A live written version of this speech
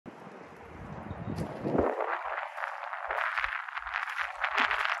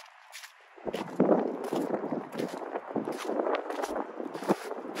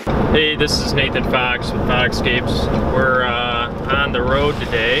Hey, this is Nathan Fox with Foxscapes. We're on the road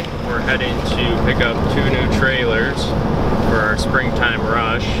today. We're heading to pick up 2 new trailers for our springtime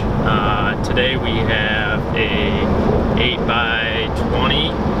rush. Today we have a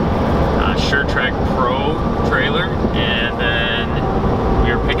 8x20 SureTrac Pro trailer, and then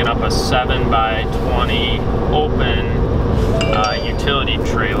we are picking up a 7x20 open utility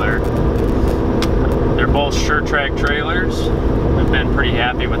trailer. They're both SureTrac trailers. We've been pretty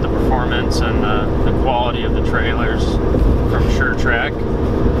happy with the performance and the quality of the trailers from SureTrac.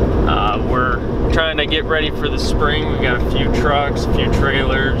 We're trying to get ready for the spring. We've got a few trucks, a few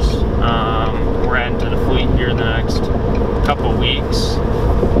trailers. We're adding to the fleet here in the next couple weeks.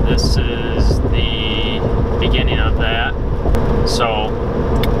 This is the beginning of that. So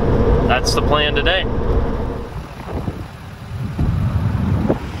that's the plan today.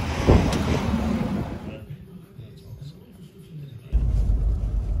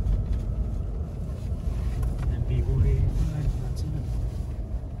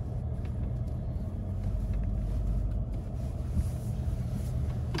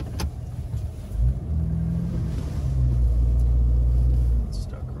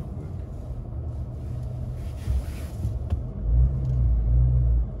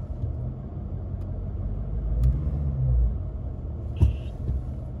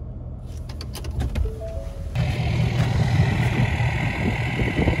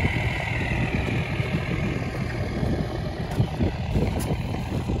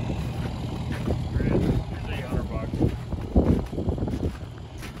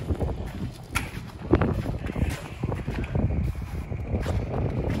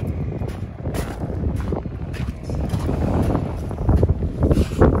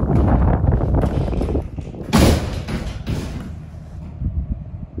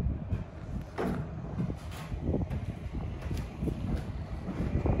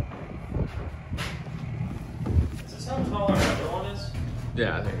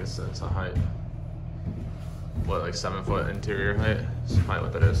 Yeah, I think it's a height. What, like 7 foot interior height? It's probably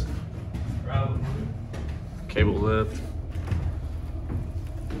what that is. Probably. Cable lift.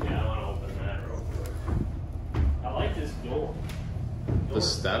 Yeah, I want to open that real quick. I like this door. The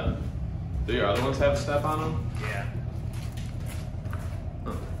step? Do your other ones have a step on them? Yeah.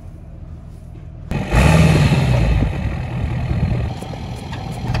 Huh.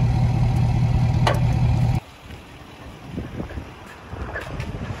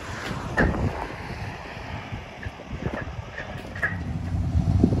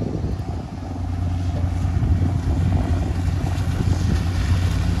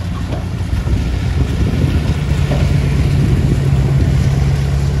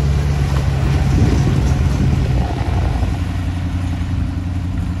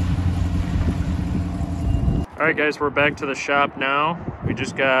 Alright guys, we're back to the shop now. We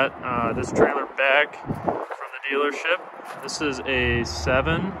just got this trailer back from the dealership. This is a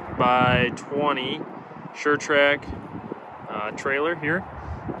 7x20 SureTrac trailer here.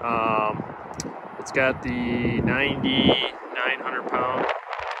 It's got the 9,900 pound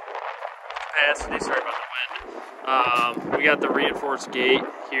capacity, sorry about the wind. We got the reinforced gate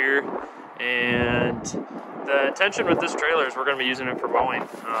here, and the intention with this trailer is we're going to be using it for mowing.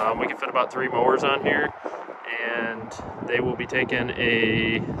 We can fit about 3 mowers on here, and they will be taking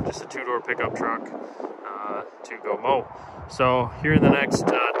just a 2-door pickup truck to go mow. So here in the next 2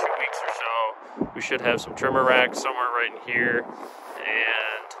 weeks or so, we should have some trimmer racks somewhere right in here,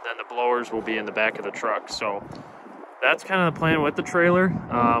 and then the blowers will be in the back of the truck. So that's kind of the plan with the trailer.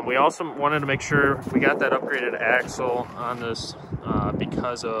 We also wanted to make sure we got that upgraded axle on this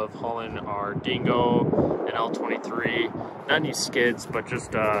because of hauling our Dingo and L23, not any skids, but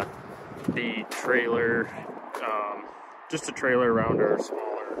just the trailer, just a trailer around our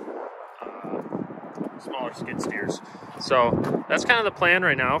smaller skid steers. So that's kind of the plan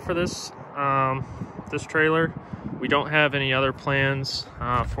right now for this this trailer. We don't have any other plans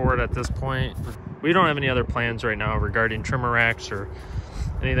for it at this point. We don't have any other plans right now regarding trimmer racks or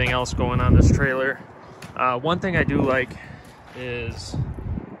anything else going on this trailer. One thing I do like is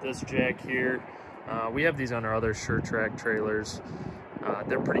this jack here. We have these on our other SureTrac trailers.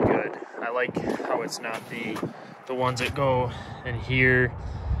 They're pretty good. I like how it's not the ones that go in here.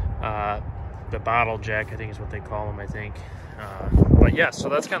 The bottle jack, I think is what they call them, I think. But yeah, so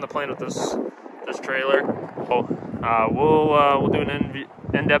that's kind of the plan with this trailer. So, we'll do an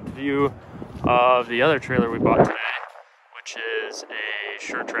in-depth view of the other trailer we bought today, which is a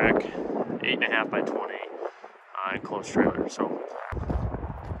SureTrac 8.5x20 enclosed trailer. So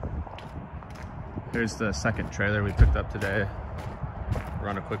Here's the second trailer we picked up today.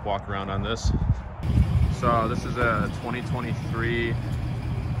 Run a quick walk around on this. So this is a 2023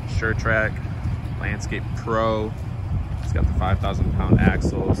 SureTrac Landscape Pro. It's got the 5,000-pound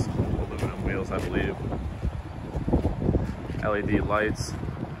axles, aluminum wheels, I believe. LED lights.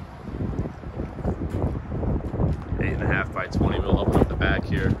 8.5 by 20. We'll open up the back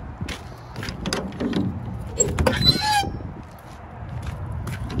here.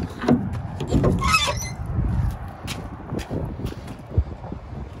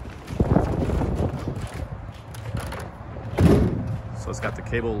 So it's got the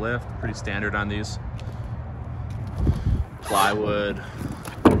cable lift, pretty standard on these. Plywood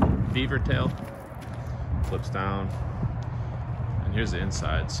beaver tail, flips down. And here's the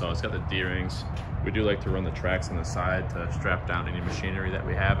inside. So it's got the D-rings. We do like to run the tracks on the side to strap down any machinery that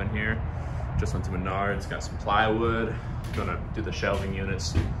we have in here. Just went to Menards, got some plywood. Gonna do the shelving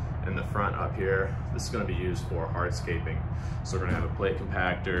units in the front up here. This is gonna be used for hardscaping. So we're gonna have a plate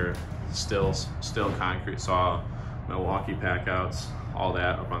compactor, still concrete saw, Milwaukee pack outs, all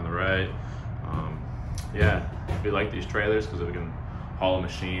that up on the right. Yeah, we like these trailers because we can haul a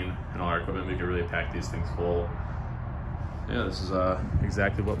machine and all our equipment. We can really pack these things full. Yeah, this is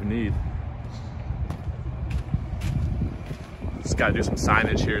exactly what we need. Just gotta do some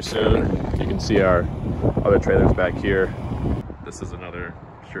signage here soon. You can see our other trailers back here. This is another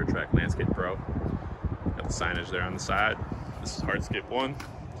SureTrac Landscape Pro. Got the signage there on the side. This is Hardscape 1.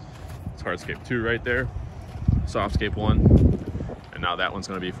 It's Hardscape 2 right there. Softscape 1. And now that one's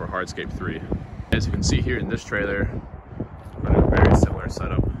gonna be for Hardscape 3. As you can see here in this trailer, we're in a very similar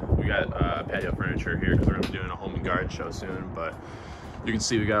setup. We got patio furniture here because we're gonna be doing a home and garden show soon, but you can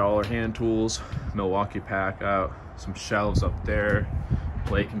see we got all our hand tools, Milwaukee pack out, some shelves up there,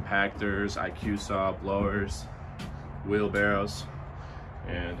 plate compactors, IQ saw, blowers, wheelbarrows.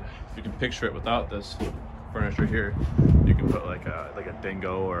 And if you can picture it without this furniture here, you can put like a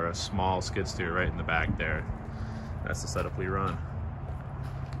dingo or a small skid steer right in the back there. That's the setup we run.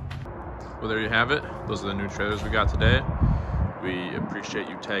 Well, there you have it. Those are the new trailers we got today. We appreciate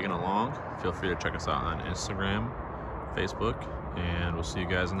you tagging along. Feel free to check us out on Instagram, Facebook, and we'll see you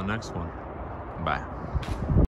guys in the next one. Bye.